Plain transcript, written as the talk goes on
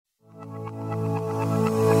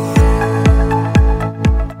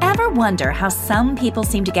wonder how some people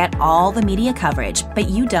seem to get all the media coverage, but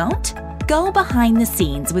you don't? Go behind the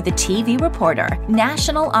scenes with a TV reporter,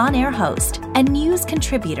 national on-air host, and news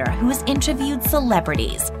contributor who has interviewed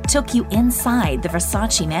celebrities, took you inside the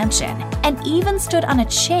Versace mansion, and even stood on a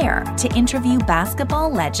chair to interview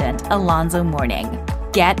basketball legend Alonzo Mourning.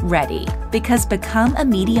 Get ready, because Become a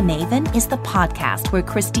Media Maven is the podcast where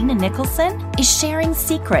Christina Nicholson is sharing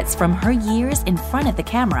secrets from her years in front of the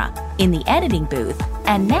camera, in the editing booth,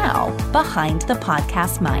 and now behind the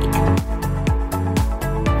podcast mic.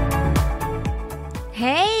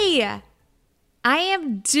 Hey, I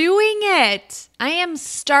am doing it. I am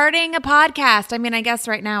starting a podcast. I mean, I guess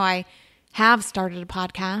right now I have started a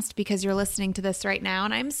podcast because you're listening to this right now,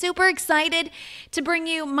 and I'm super excited to bring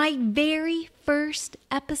you my very first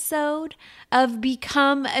episode of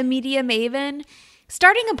Become a Media Maven.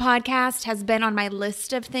 Starting a podcast has been on my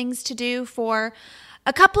list of things to do for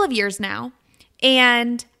a couple of years now,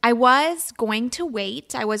 and I was going to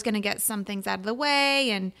wait. I was going to get some things out of the way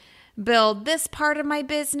and build this part of my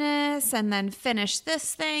business and then finish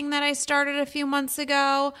this thing that I started a few months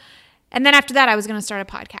ago. And then after that, I was going to start a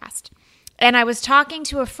podcast. And I was talking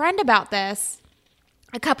to a friend about this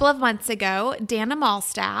a couple of months ago, Dana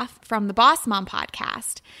Malstaff from the Boss Mom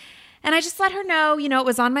podcast. And I just let her know, it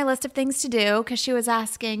was on my list of things to do because she was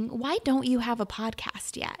asking, why don't you have a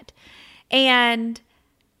podcast yet? And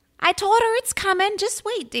I told her it's coming. Just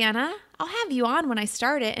wait, Dana. I'll have you on when I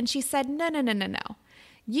start it. And she said, no.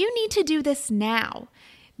 You need to do this now.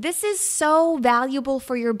 This is so valuable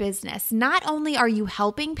for your business. Not only are you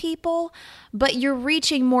helping people, but you're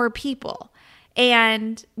reaching more people.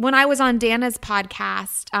 And when I was on Dana's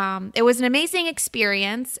podcast, it was an amazing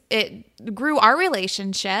experience. It grew our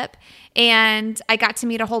relationship, and I got to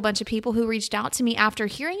meet a whole bunch of people who reached out to me after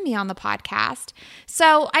hearing me on the podcast.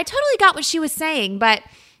 So I totally got what she was saying, but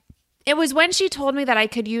it was when she told me that I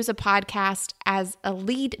could use a podcast as a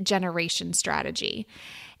lead generation strategy.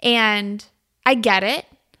 And I get it.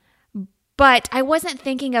 But I wasn't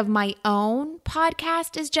thinking of my own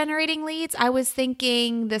podcast as generating leads. I was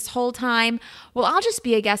thinking this whole time, well, I'll just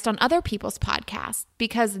be a guest on other people's podcasts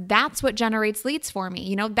because that's what generates leads for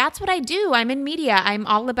me. That's what I do. I'm in media. I'm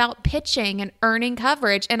all about pitching and earning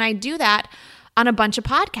coverage, and I do that on a bunch of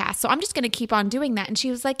podcasts. So I'm just going to keep on doing that. And she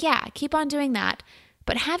was like, yeah, keep on doing that,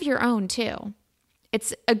 but have your own too.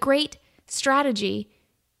 It's a great strategy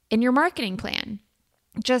in your marketing plan.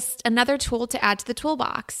 Just another tool to add to the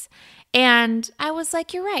toolbox. And I was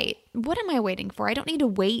like, you're right. What am I waiting for? I don't need to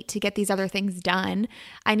wait to get these other things done.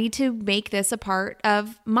 I need to make this a part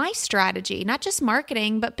of my strategy, not just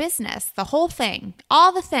marketing, but business, the whole thing,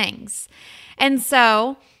 all the things. And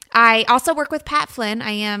so I also work with Pat Flynn.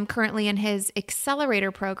 I am currently in his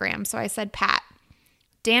accelerator program. So I said, Pat,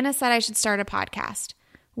 Dana said I should start a podcast.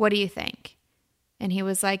 What do you think? And he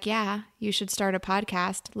was like, yeah, you should start a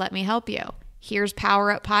podcast. Let me help you. Here's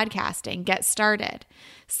Power Up Podcasting. Get started.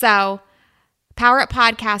 So Power Up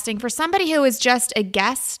Podcasting, for somebody who is just a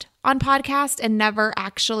guest on podcast and never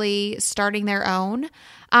actually starting their own,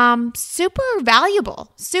 super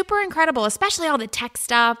valuable, super incredible, especially all the tech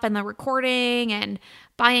stuff and the recording and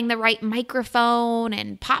buying the right microphone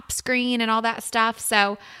and pop screen and all that stuff.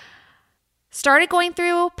 So started going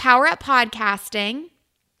through Power Up Podcasting,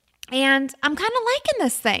 and I'm kind of liking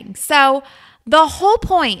this thing. So the whole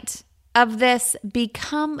point of this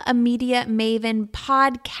Become a Media Maven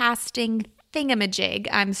podcasting thingamajig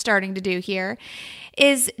I'm starting to do here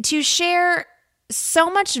is to share so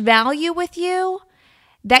much value with you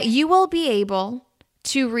that you will be able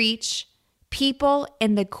to reach people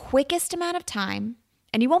in the quickest amount of time.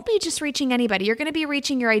 And you won't be just reaching anybody. You're going to be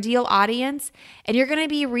reaching your ideal audience, and you're going to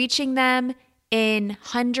be reaching them in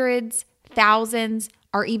hundreds, thousands,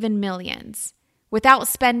 or even millions without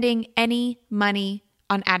spending any money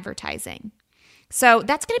on advertising. So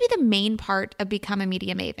that's going to be the main part of Become a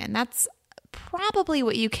Media Maven. That's probably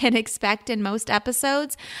what you can expect in most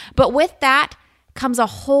episodes. But with that comes a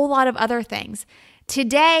whole lot of other things.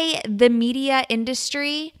 Today, the media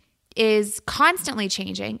industry is constantly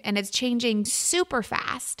changing, and it's changing super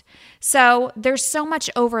fast. So there's so much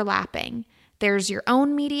overlapping. There's your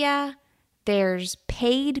own media, there's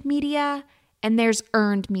paid media, and there's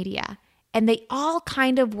earned media. And they all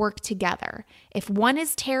kind of work together. If one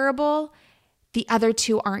is terrible, the other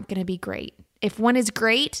two aren't going to be great. If one is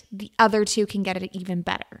great, the other two can get it even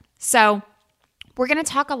better. So we're going to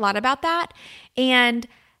talk a lot about that. And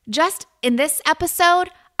just in this episode,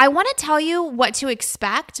 I want to tell you what to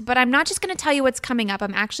expect, but I'm not just going to tell you what's coming up.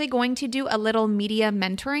 I'm actually going to do a little media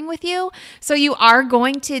mentoring with you. So you are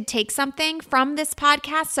going to take something from this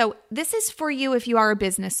podcast. So this is for you if you are a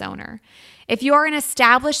business owner. If you are an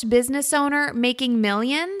established business owner making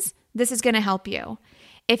millions, this is going to help you.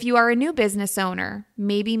 If you are a new business owner,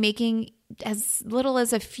 maybe making as little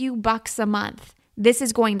as a few bucks a month, this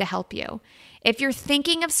is going to help you. If you're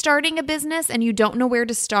thinking of starting a business and you don't know where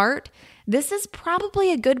to start, this is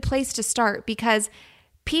probably a good place to start because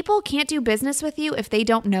people can't do business with you if they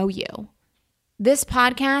don't know you. This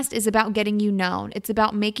podcast is about getting you known. It's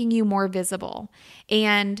about making you more visible.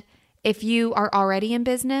 And if you are already in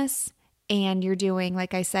business and you're doing,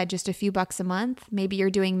 like I said, just a few bucks a month, maybe you're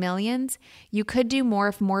doing millions, you could do more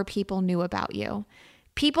if more people knew about you.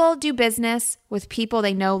 People do business with people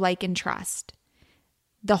they know, like, and trust.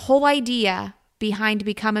 The whole idea behind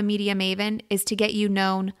Become a Media Maven is to get you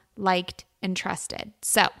known, liked, and trusted.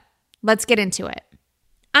 So let's get into it.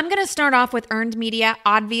 I'm going to start off with earned media.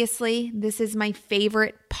 Obviously, this is my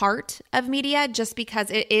favorite part of media just because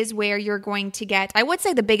it is where you're going to get, I would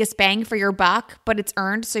say, the biggest bang for your buck, but it's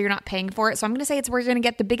earned, so you're not paying for it. So I'm going to say it's where you're going to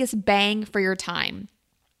get the biggest bang for your time.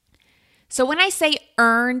 So when I say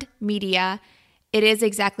earned media, it is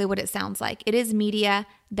exactly what it sounds like. It is media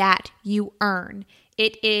that you earn.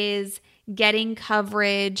 It is getting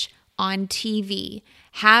coverage on TV,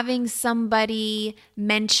 having somebody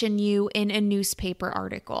mention you in a newspaper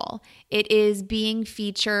article. It is being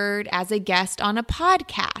featured as a guest on a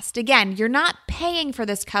podcast. Again, you're not paying for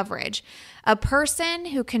this coverage. A person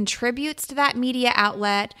who contributes to that media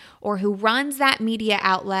outlet or who runs that media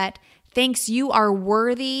outlet thinks you are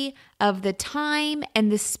worthy of the time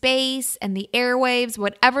and the space and the airwaves,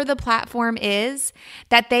 whatever the platform is,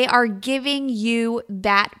 that they are giving you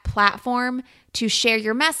that platform to share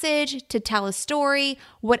your message, to tell a story,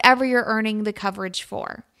 whatever you're earning the coverage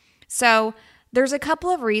for. So there's a couple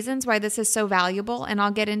of reasons why this is so valuable, and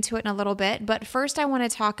I'll get into it in a little bit. But first, I want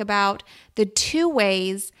to talk about the two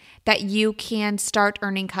ways that you can start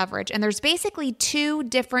earning coverage. And there's basically two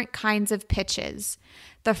different kinds of pitches.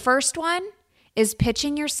 The first one is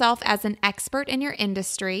pitching yourself as an expert in your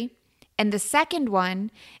industry. And the second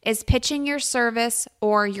one is pitching your service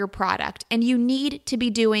or your product. And you need to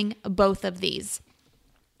be doing both of these.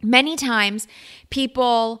 Many times,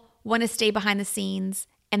 people want to stay behind the scenes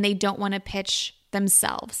and they don't want to pitch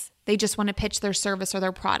themselves. They just want to pitch their service or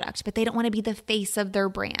their product, but they don't want to be the face of their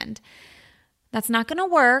brand. That's not going to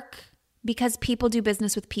work because people do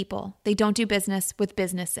business with people. They don't do business with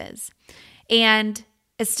businesses. And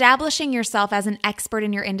establishing yourself as an expert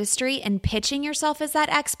in your industry and pitching yourself as that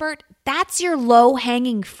expert, that's your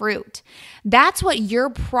low-hanging fruit. That's what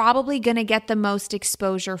you're probably going to get the most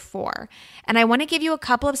exposure for. And I want to give you a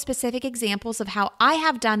couple of specific examples of how I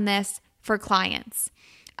have done this for clients.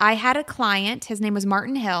 I had a client, his name was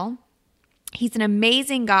Martin Hill. He's an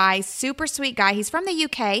amazing guy, super sweet guy. He's from the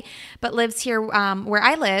UK, but lives here where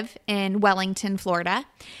I live in Wellington, Florida.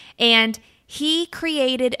 And he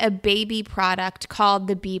created a baby product called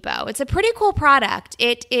the Bebo. It's a pretty cool product.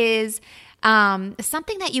 It is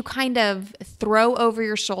something that you kind of throw over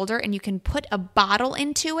your shoulder and you can put a bottle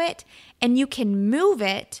into it and you can move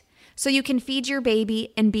it so you can feed your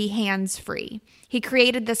baby and be hands-free. He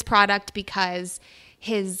created this product because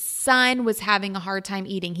his son was having a hard time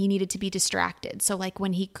eating. He needed to be distracted. So like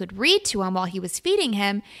when he could read to him while he was feeding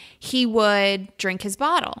him, he would drink his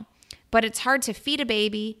bottle. But it's hard to feed a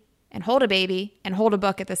baby and hold a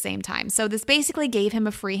book at the same time. So this basically gave him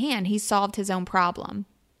a free hand. He solved his own problem.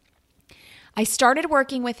 I started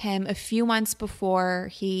working with him a few months before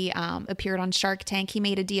he appeared on Shark Tank. He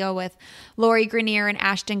made a deal with Lori Greiner and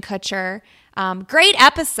Ashton Kutcher. Great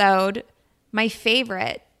episode. My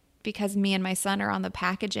favorite because me and my son are on the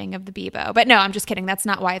packaging of the Bebo. But no, I'm just kidding. That's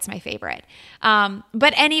not why it's my favorite.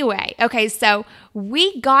 But anyway, okay, so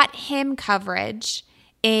we got him coverage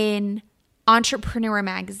in Entrepreneur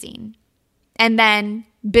Magazine, and then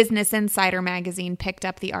Business Insider Magazine picked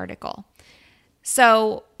up the article.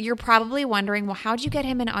 So you're probably wondering, well, how'd you get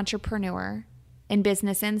him an Entrepreneur and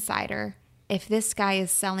Business Insider if this guy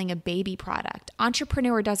is selling a baby product?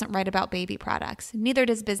 Entrepreneur doesn't write about baby products. Neither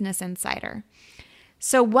does Business Insider.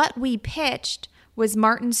 So what we pitched was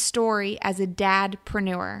Martin's story as a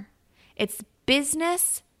dadpreneur. It's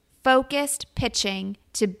business-focused pitching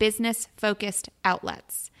to business-focused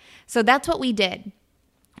outlets. So that's what we did.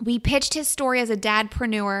 We pitched his story as a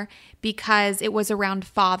dadpreneur because it was around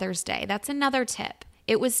Father's Day. That's another tip.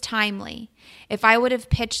 It was timely. If I would have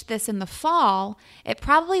pitched this in the fall, it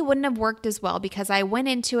probably wouldn't have worked as well because I went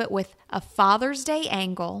into it with a Father's Day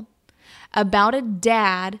angle about a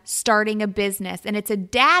dad starting a business. And it's a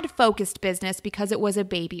dad-focused business because it was a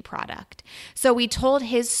baby product. So we told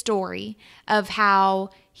his story of how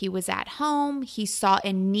he was at home, he saw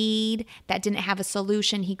a need that didn't have a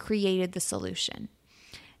solution, he created the solution.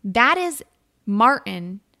 That is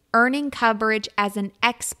Martin earning coverage as an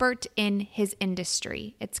expert in his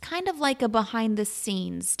industry. It's kind of like a behind the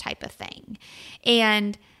scenes type of thing.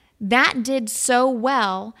 And that did so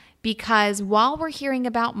well because while we're hearing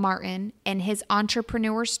about Martin and his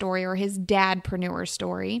entrepreneur story or his dadpreneur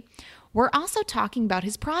story, we're also talking about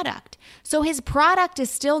his product. So his product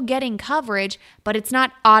is still getting coverage, but it's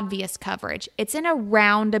not obvious coverage. It's in a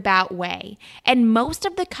roundabout way. And most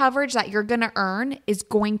of the coverage that you're going to earn is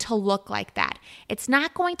going to look like that. It's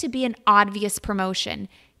not going to be an obvious promotion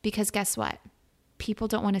because guess what? People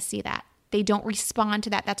don't want to see that. They don't respond to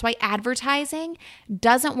that. That's why advertising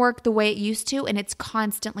doesn't work the way it used to, and it's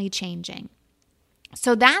constantly changing.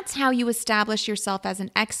 So that's how you establish yourself as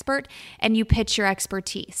an expert and you pitch your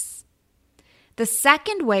expertise. The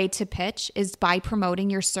second way to pitch is by promoting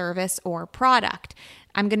your service or product.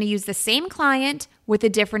 I'm going to use the same client with a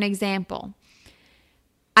different example.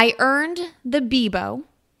 I earned the Bebo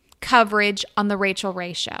coverage on the Rachel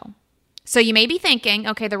Ray Show. So you may be thinking,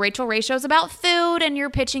 okay, the Rachel Ray Show is about food and you're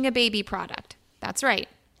pitching a baby product. That's right.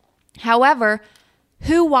 However,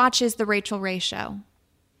 who watches the Rachel Ray Show?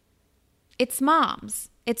 It's moms.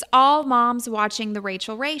 It's all moms watching the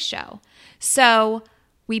Rachel Ray Show. So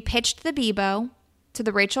we pitched the Bebo to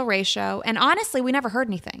the Rachel Ray Show, and honestly, we never heard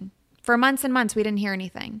anything. For months and months, we didn't hear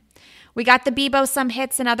anything. We got the Bebo some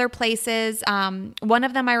hits in other places. One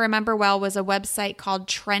of them I remember well was a website called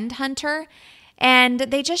Trend Hunter, and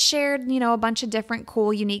they just shared, a bunch of different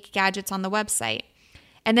cool, unique gadgets on the website.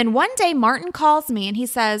 And then one day, Martin calls me, and he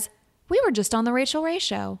says, "We were just on the Rachel Ray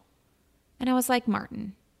Show." And I was like,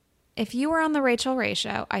 "Martin, if you were on the Rachel Ray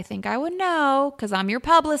Show, I think I would know because I'm your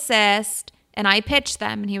publicist." And I pitched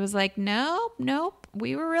them, and he was like, nope,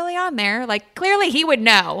 we were really on there. Like, clearly he would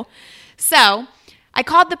know. So I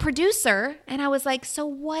called the producer, and I was like, "So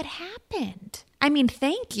what happened? I mean,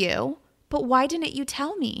 thank you, but why didn't you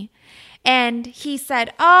tell me?" And he said,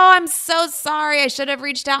 "Oh, I'm so sorry. I should have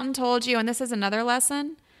reached out and told you." And this is another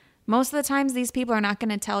lesson. Most of the times, these people are not going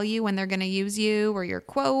to tell you when they're going to use you or your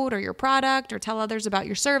quote or your product or tell others about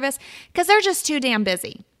your service because they're just too damn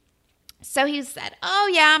busy. So he said,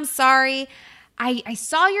 "Oh yeah, I'm sorry. I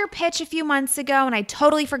saw your pitch a few months ago and I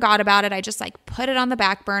totally forgot about it. I just put it on the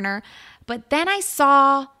back burner. But then I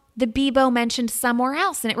saw the Bebo mentioned somewhere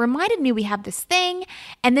else and it reminded me we have this thing.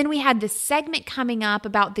 And then we had this segment coming up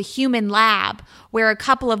about the human lab where a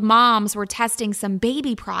couple of moms were testing some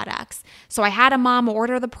baby products. So I had a mom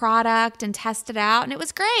order the product and test it out and it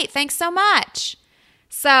was great. Thanks so much."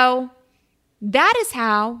 So that is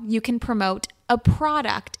how you can promote a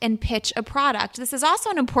product and pitch a product. This is also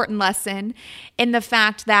an important lesson in the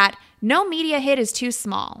fact that no media hit is too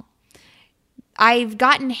small. I've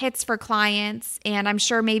gotten hits for clients, and I'm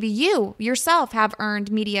sure maybe you yourself have earned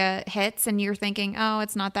media hits, and you're thinking, "Oh,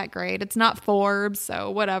 it's not that great. It's not Forbes, so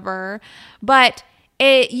whatever." But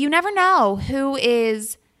you never know who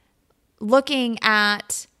is looking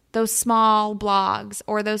at those small blogs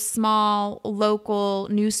or those small local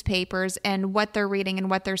newspapers and what they're reading and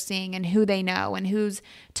what they're seeing and who they know and who's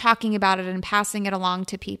talking about it and passing it along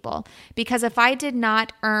to people. Because if I did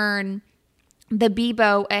not earn the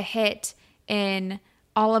Bebo a hit in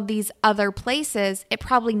all of these other places, it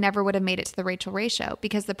probably never would have made it to the Rachel Ray Show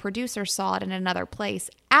because the producer saw it in another place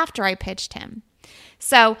after I pitched him.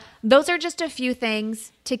 So those are just a few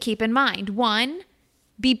things to keep in mind. 1,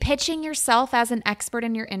 be pitching yourself as an expert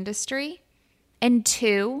in your industry. And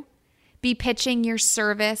 2, be pitching your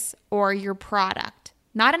service or your product.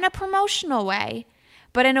 Not in a promotional way,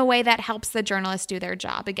 but in a way that helps the journalist do their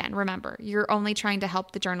job. Again, remember, you're only trying to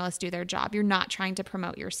help the journalist do their job. You're not trying to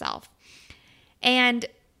promote yourself. And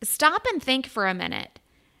stop and think for a minute.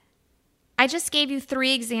 I just gave you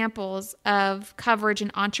 3 examples of coverage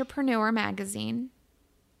in Entrepreneur Magazine,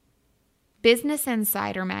 Business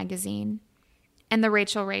Insider Magazine, and the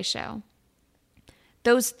Rachel Ray Show.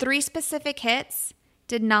 Those 3 specific hits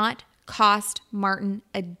did not cost Martin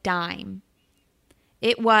a dime.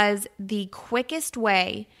 It was the quickest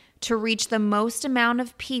way to reach the most amount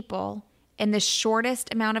of people in the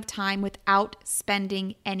shortest amount of time without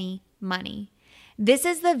spending any money. This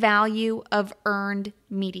is the value of earned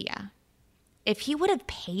media. If he would have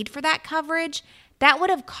paid for that coverage, that would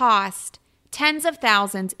have cost tens of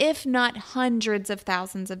thousands, if not hundreds of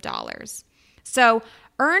thousands of dollars. So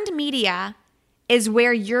earned media is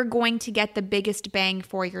where you're going to get the biggest bang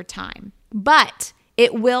for your time, but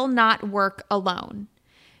it will not work alone.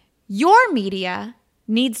 Your media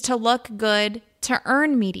needs to look good to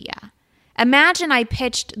earn media. Imagine I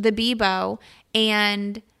pitched the Bebo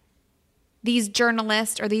and these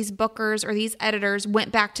journalists or these bookers or these editors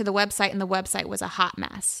went back to the website and the website was a hot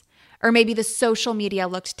mess. Or maybe the social media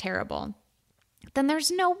looked terrible. then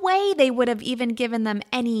there's no way they would have even given them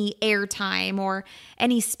any airtime or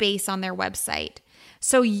any space on their website.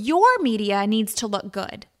 So your media needs to look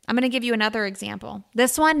good. I'm going to give you another example.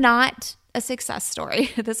 This one, not a success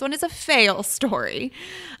story. This one is a fail story.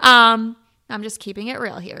 I'm just keeping it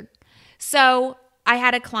real here. So I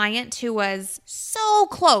had a client who was so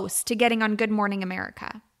close to getting on Good Morning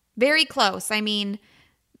America. Very close. I mean,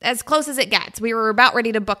 as close as it gets. We were about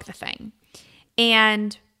ready to book the thing.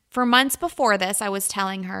 And for months before this, I was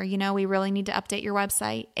telling her, we really need to update your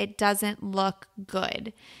website. It doesn't look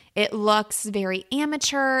good. It looks very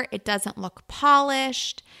amateur. It doesn't look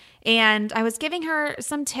polished. And I was giving her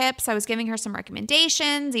some tips. I was giving her some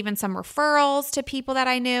recommendations, even some referrals to people that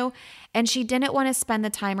I knew. And she didn't want to spend the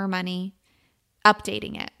time or money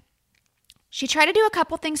updating it. She tried to do a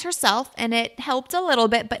couple things herself, and it helped a little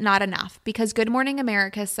bit, but not enough, because Good Morning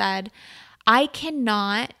America said, I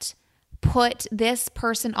cannot put this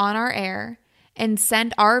person on our air and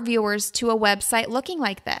send our viewers to a website looking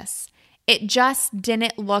like this. It just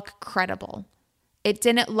didn't look credible. It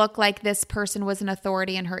didn't look like this person was an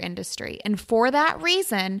authority in her industry. And for that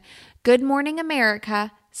reason, Good Morning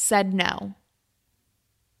America said no.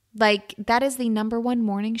 That is the #1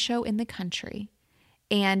 morning show in the country.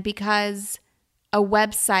 And because a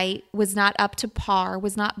website was not up to par,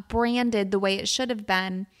 was not branded the way it should have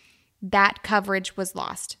been, that coverage was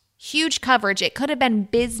lost. Huge coverage. It could have been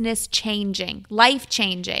business changing, life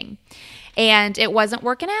changing. And it wasn't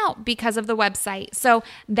working out because of the website. So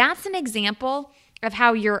that's an example of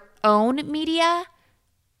how your own media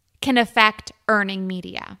can affect earning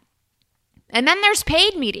media. And then there's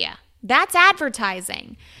paid media. That's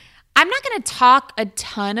advertising. I'm not going to talk a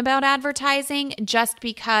ton about advertising just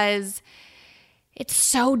because it's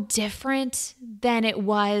so different than it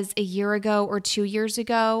was a year ago or 2 years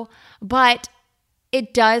ago, but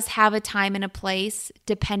it does have a time and a place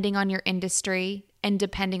depending on your industry and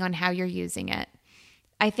depending on how you're using it.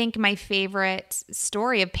 I think my favorite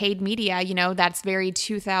story of paid media, that's very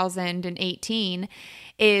 2018,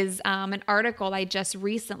 is an article I just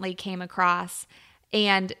recently came across.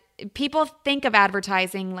 And people think of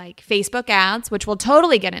advertising like Facebook ads, which we'll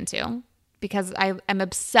totally get into because I am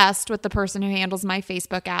obsessed with the person who handles my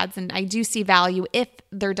Facebook ads, and I do see value if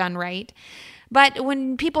they're done right. But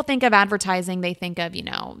when people think of advertising, they think of,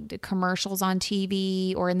 the commercials on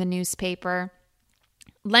TV or in the newspaper.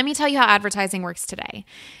 Let me tell you how advertising works today.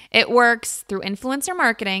 It works through influencer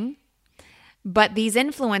marketing, but these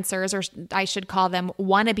influencers, or I should call them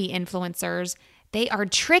wannabe influencers, they are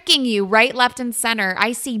tricking you right, left, and center.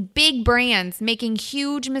 I see big brands making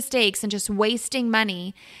huge mistakes and just wasting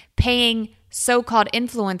money paying so-called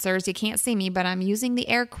influencers, you can't see me, but I'm using the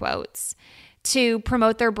air quotes, to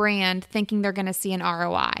promote their brand thinking they're going to see an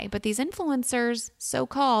ROI. But these influencers,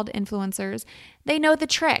 so-called influencers, they know the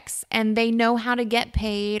tricks and they know how to get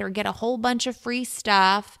paid or get a whole bunch of free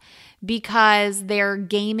stuff because they're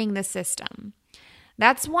gaming the system.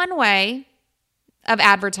 That's one way of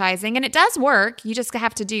advertising, and it does work. You just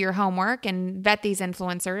have to do your homework and vet these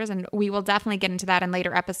influencers, and we will definitely get into that in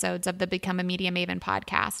later episodes of the Become a Media Maven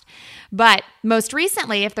podcast. But most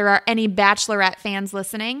recently, if there are any Bachelorette fans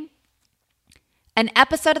listening, an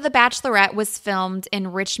episode of The Bachelorette was filmed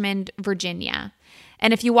in Richmond, Virginia.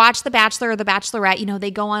 And if you watch The Bachelor or The Bachelorette,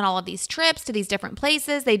 they go on all of these trips to these different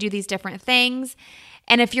places. They do these different things.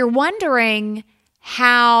 And if you're wondering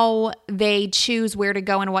how they choose where to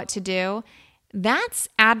go and what to do, that's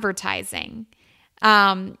advertising.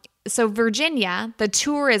 So Virginia, the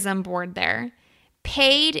tourism board there,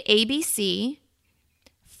 paid ABC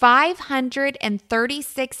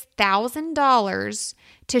 $536,000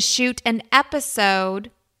 to shoot an episode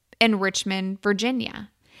in Richmond,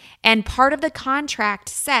 Virginia. And part of the contract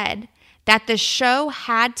said that the show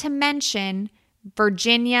had to mention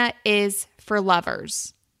Virginia is for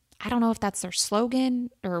lovers. I don't know if that's their slogan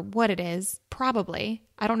or what it is. Probably.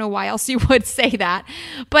 I don't know why else you would say that.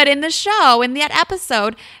 But in the show, in that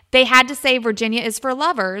episode, they had to say Virginia is for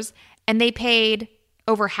lovers, and they paid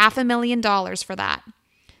over $500,000 for that.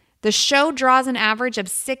 The show draws an average of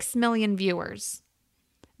 6 million viewers.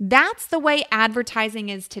 That's the way advertising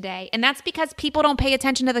is today. And that's because people don't pay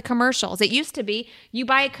attention to the commercials. It used to be you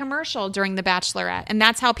buy a commercial during The Bachelorette, and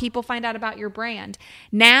that's how people find out about your brand.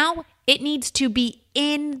 Now it needs to be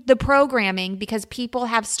in the programming because people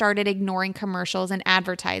have started ignoring commercials and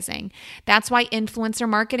advertising. That's why influencer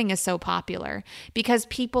marketing is so popular, because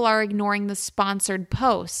people are ignoring the sponsored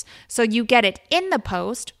posts. So you get it in the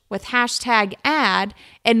post with hashtag ad,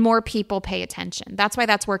 and more people pay attention. That's why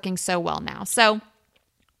that's working so well now. So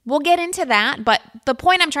we'll get into that, but the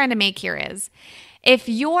point I'm trying to make here is if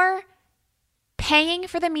you're paying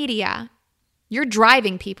for the media You're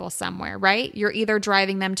driving people somewhere, right? You're either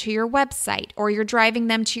driving them to your website or you're driving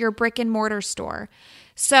them to your brick and mortar store.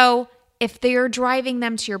 So if they're driving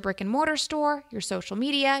them to your brick and mortar store, your social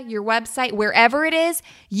media, your website, wherever it is,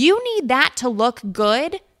 you need that to look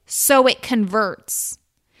good so it converts.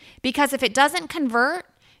 Because if it doesn't convert,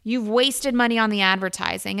 you've wasted money on the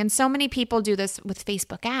advertising. And so many people do this with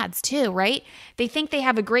Facebook ads too, right? They think they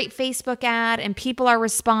have a great Facebook ad and people are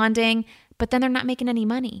responding, but then they're not making any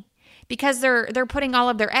money because they're putting all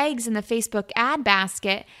of their eggs in the Facebook ad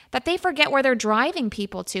basket that they forget where they're driving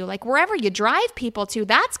people to. Like wherever you drive people to,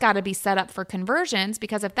 that's got to be set up for conversions,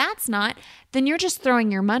 because if that's not, then you're just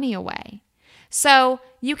throwing your money away. So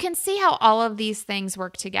you can see how all of these things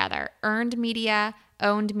work together: earned media,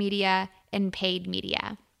 owned media, and paid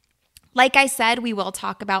media. Like I said, we will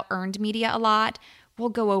talk about earned media a lot. We'll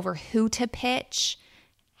go over who to pitch,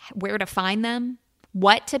 where to find them,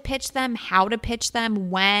 what to pitch them, how to pitch them,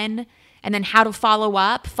 when, and then how to follow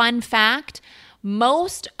up. Fun fact,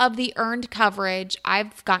 most of the earned coverage,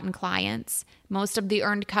 I've gotten clients, most of the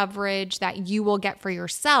earned coverage that you will get for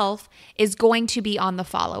yourself is going to be on the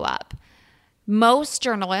follow-up. Most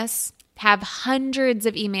journalists have hundreds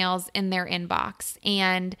of emails in their inbox,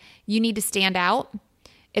 and you need to stand out.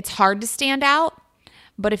 It's hard to stand out,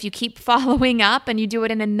 but if you keep following up and you do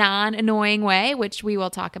it in a non-annoying way, which we will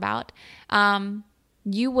talk about,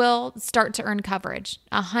 you will start to earn coverage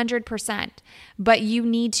 100%. But you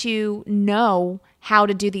need to know how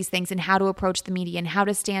to do these things and how to approach the media and how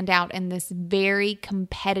to stand out in this very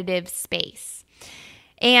competitive space.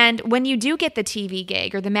 And when you do get the TV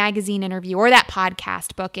gig or the magazine interview or that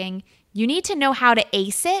podcast booking, you need to know how to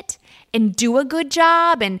ace it and do a good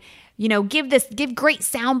job and give great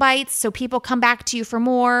sound bites so people come back to you for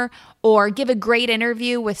more, or give a great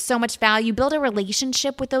interview with so much value, build a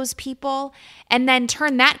relationship with those people, and then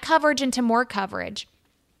turn that coverage into more coverage.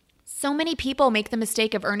 So many people make the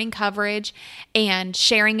mistake of earning coverage and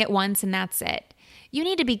sharing it once and that's it. You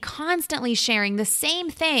need to be constantly sharing the same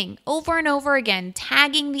thing over and over again,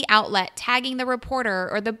 tagging the outlet, tagging the reporter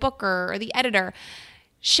or the booker or the editor.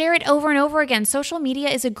 Share it over and over again. Social media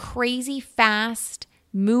is a crazy fast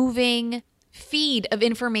moving feed of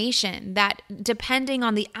information that, depending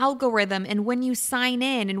on the algorithm and when you sign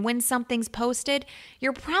in and when something's posted,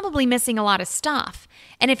 you're probably missing a lot of stuff.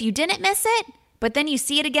 And if you didn't miss it, but then you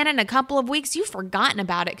see it again in a couple of weeks, you've forgotten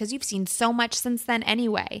about it because you've seen so much since then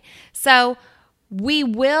anyway. So we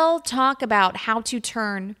will talk about how to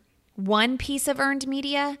turn one piece of earned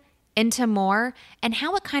media into more and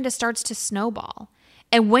how it kind of starts to snowball.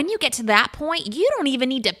 And when you get to that point, you don't even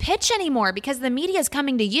need to pitch anymore because the media is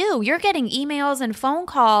coming to you. You're getting emails and phone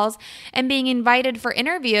calls and being invited for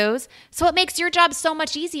interviews. So it makes your job so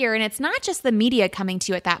much easier. And it's not just the media coming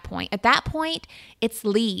to you at that point. At that point, it's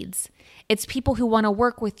leads. It's people who want to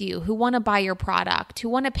work with you, who want to buy your product, who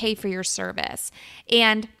want to pay for your service.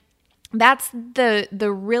 And that's the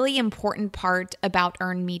really important part about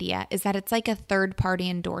earned media, is that it's like a third-party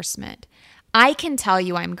endorsement. I can tell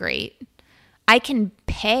you I'm great. I can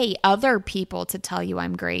pay other people to tell you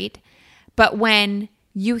I'm great, but when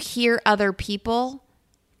you hear other people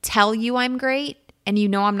tell you I'm great and you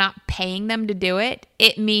know I'm not paying them to do it,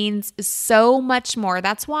 it means so much more.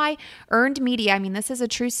 That's why earned media, this is a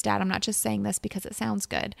true stat. I'm not just saying this because it sounds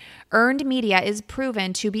good. Earned media is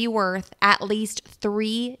proven to be worth at least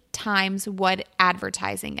 3 times what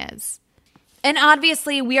advertising is. And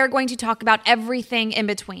obviously, we are going to talk about everything in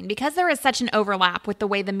between because there is such an overlap with the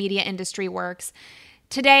way the media industry works.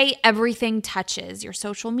 Today, everything touches your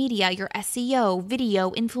social media, your SEO,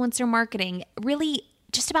 video, influencer marketing. Really,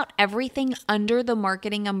 just about everything under the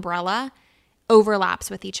marketing umbrella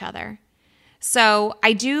overlaps with each other. So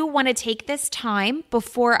I do want to take this time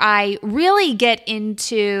before I really get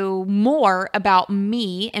into more about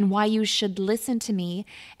me and why you should listen to me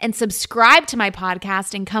and subscribe to my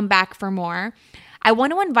podcast and come back for more. I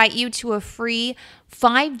want to invite you to a free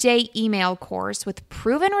 5-day email course with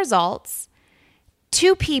proven results.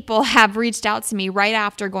 2 people have reached out to me right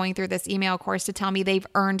after going through this email course to tell me they've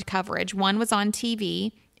earned coverage. One was on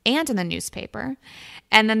TV and in the newspaper,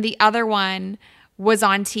 and then the other one was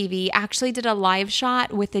on TV, actually did a live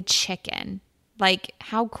shot with a chicken. Like,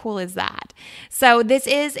 how cool is that? So this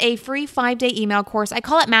is a free 5-day email course. I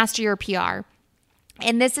call it Master Your PR.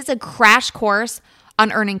 And this is a crash course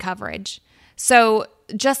on earning coverage. So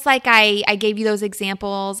just like I gave you those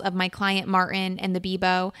examples of my client Martin and the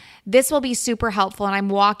Bebo, this will be super helpful. And I'm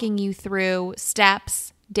walking you through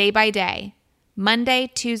steps day by day. Monday,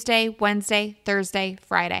 Tuesday, Wednesday, Thursday,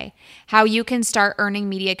 Friday. How you can start earning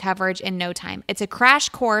media coverage in no time. It's a crash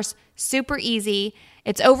course, super easy.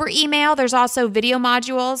 It's over email. There's also video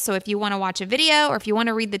modules. So if you want to watch a video or if you want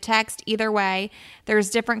to read the text, either way, there's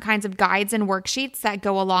different kinds of guides and worksheets that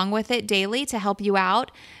go along with it daily to help you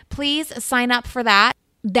out. Please sign up for that.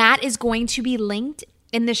 That is going to be linked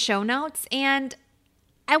in the show notes. And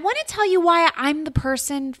I want to tell you why I'm the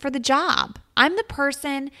person for the job. I'm the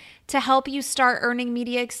person to help you start earning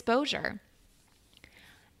media exposure.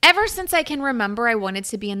 Ever since I can remember, I wanted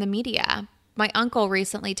to be in the media. My uncle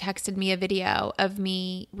recently texted me a video of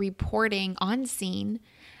me reporting on scene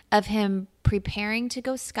of him preparing to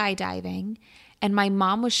go skydiving, and my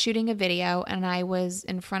mom was shooting a video, and I was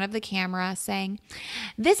in front of the camera saying,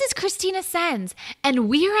 "This is Christina Sens, and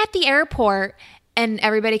we're at the airport." And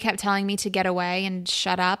everybody kept telling me to get away and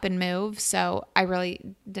shut up and move, so I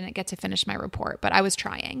really didn't get to finish my report, but I was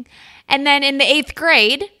trying. And then in the 8th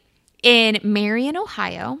grade in Marion,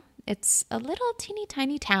 Ohio, it's a little teeny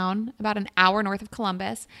tiny town about an hour north of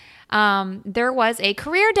Columbus. There was a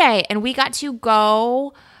career day, and we got to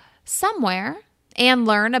go somewhere and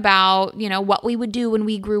learn about, what we would do when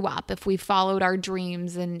we grew up if we followed our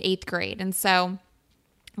dreams in 8th grade. And so,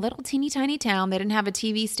 little teeny tiny town, they didn't have a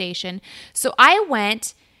TV station. So I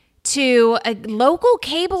went to a local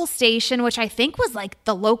cable station, which I think was like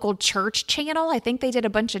the local church channel. I think they did a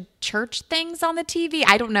bunch of church things on the TV.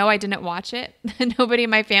 I don't know. I didn't watch it. Nobody in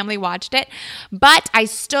my family watched it. But I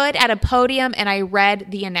stood at a podium and I read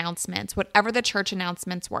the announcements, whatever the church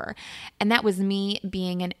announcements were. And that was me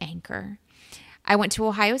being an anchor. I went to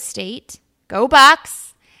Ohio State. Go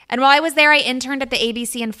Bucks. And while I was there, I interned at the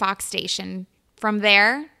ABC and Fox station. From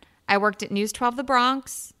there, I worked at News 12 The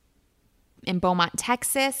Bronx, in Beaumont,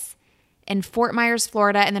 Texas, in Fort Myers,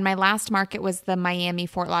 Florida, and then my last market was the Miami,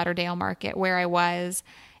 Fort Lauderdale market, where I was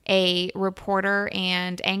a reporter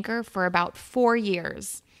and anchor for about 4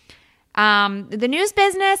 years. The news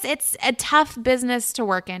business, it's a tough business to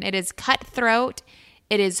work in. It is cutthroat,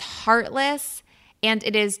 it is heartless, and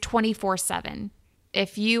it is 24/7.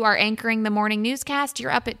 If you are anchoring the morning newscast, you're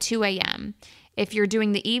up at 2 a.m. If you're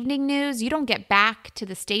doing the evening news, you don't get back to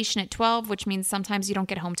the station at 12, which means sometimes you don't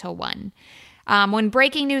get home till 1. When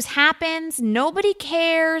breaking news happens, nobody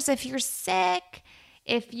cares if you're sick,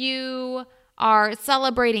 if you are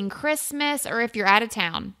celebrating Christmas, or if you're out of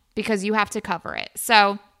town, because you have to cover it.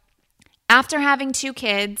 So after having 2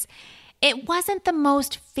 kids, it wasn't the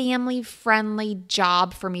most family-friendly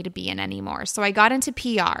job for me to be in anymore. So I got into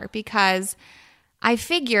PR because I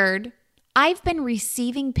figured I've been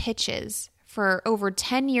receiving pitches for over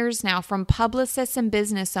 10 years now from publicists and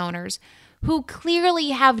business owners who clearly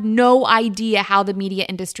have no idea how the media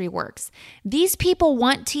industry works. These people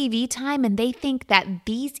want TV time and they think that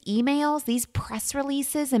these emails, these press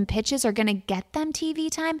releases and pitches are going to get them TV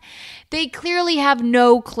time. They clearly have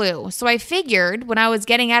no clue. So I figured when I was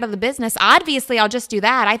getting out of the business, obviously I'll just do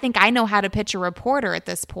that. I think I know how to pitch a reporter at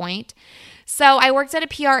this point. So I worked at a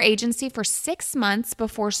PR agency for 6 months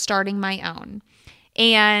before starting my own.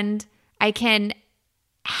 And I can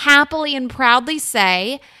happily and proudly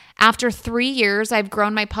say, after 3 years, I've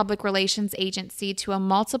grown my public relations agency to a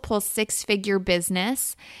multiple 6-figure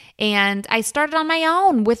business. And I started on my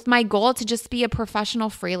own with my goal to just be a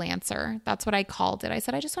professional freelancer. That's what I called it. I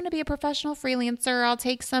said, I just want to be a professional freelancer. I'll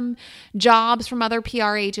take some jobs from other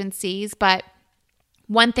PR agencies. But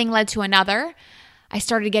one thing led to another. I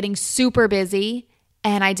started getting super busy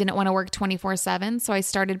and I didn't want to work 24/7. So I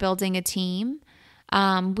started building a team.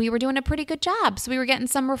 We were doing a pretty good job. So we were getting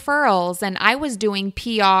some referrals and I was doing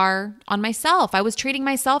PR on myself. I was treating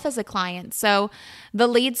myself as a client. So the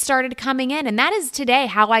leads started coming in, and that is today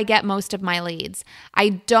how I get most of my leads. I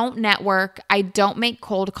don't network. I don't make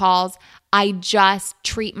cold calls. I just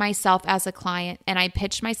treat myself as a client and I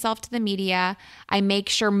pitch myself to the media. I make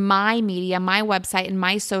sure my media, my website and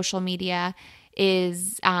my social media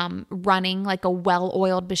is running like a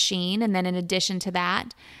well-oiled machine. And then in addition to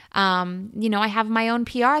that, I have my own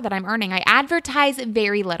PR that I'm earning. I advertise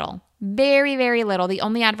very little, very, very little. The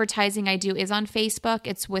only advertising I do is on Facebook.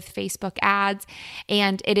 It's with Facebook ads.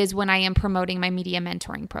 And it is when I am promoting my media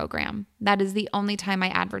mentoring program. That is the only time I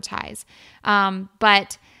advertise.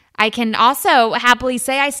 But I can also happily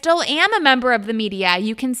say I still am a member of the media.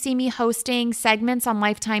 You can see me hosting segments on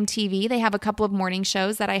Lifetime TV. They have a couple of morning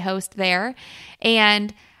shows that I host there.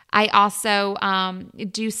 And I also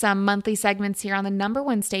do some monthly segments here on the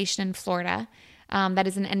 #1 station in Florida. That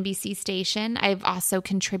is an NBC station. I've also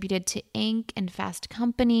contributed to Inc. and Fast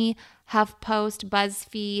Company, HuffPost,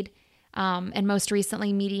 BuzzFeed, and most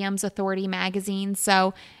recently Medium's Authority magazine.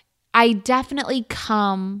 So I definitely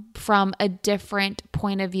come from a different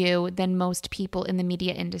point of view than most people in the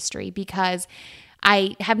media industry because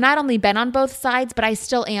I have not only been on both sides, but I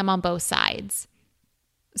still am on both sides.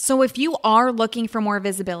 So if you are looking for more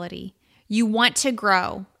visibility, you want to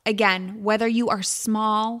grow, again, whether you are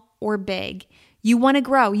small or big, you want to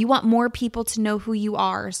grow. You want more people to know who you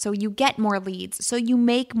are, so you get more leads, so you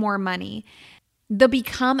make more money. The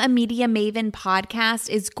Become a Media Maven podcast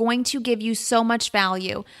is going to give you so much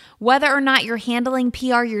value, whether or not you're handling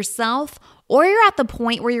PR yourself or you're at the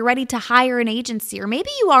point where you're ready to hire an agency, or maybe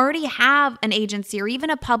you already have an agency or even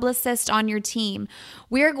a publicist on your team.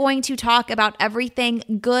 We're going to talk about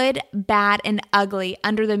everything good, bad, and ugly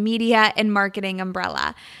under the media and marketing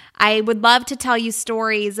umbrella. I would love to tell you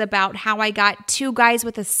stories about how I got two guys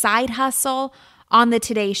with a side hustle on the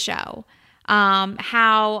Today Show,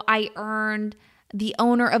 how I earned the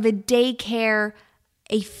owner of a daycare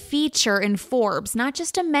a feature in Forbes, not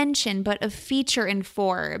just a mention, but a feature in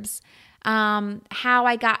Forbes. How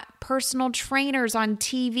I got personal trainers on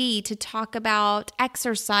TV to talk about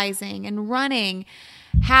exercising and running,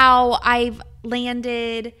 how I've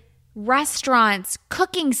landed restaurants,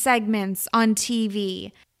 cooking segments on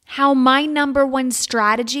TV, how my number one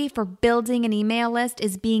strategy for building an email list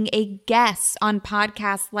is being a guest on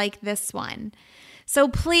podcasts like this one. So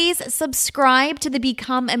please subscribe to the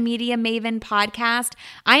Become a Media Maven podcast.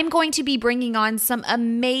 I'm going to be bringing on some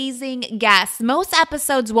amazing guests. Most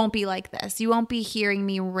episodes won't be like this. You won't be hearing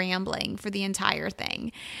me rambling for the entire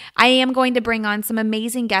thing. I am going to bring on some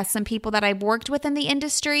amazing guests, some people that I've worked with in the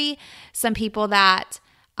industry, some people that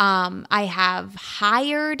I have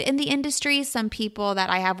hired in the industry, some people that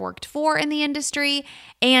I have worked for in the industry,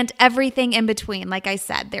 and everything in between. Like I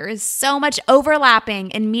said, there is so much overlapping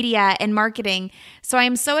in media and marketing. So I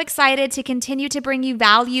am so excited to continue to bring you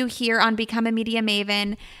value here on Become a Media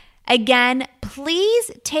Maven. Again, please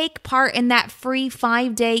take part in that free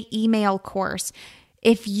 5-day email course.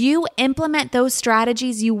 If you implement those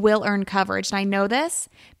strategies, you will earn coverage. And I know this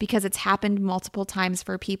because it's happened multiple times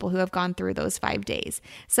for people who have gone through those 5 days.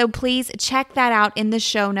 So please check that out in the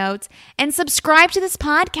show notes and subscribe to this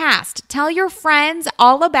podcast. Tell your friends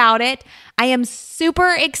all about it. I am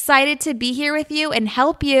super excited to be here with you and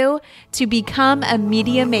help you to become a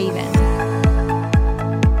media maven.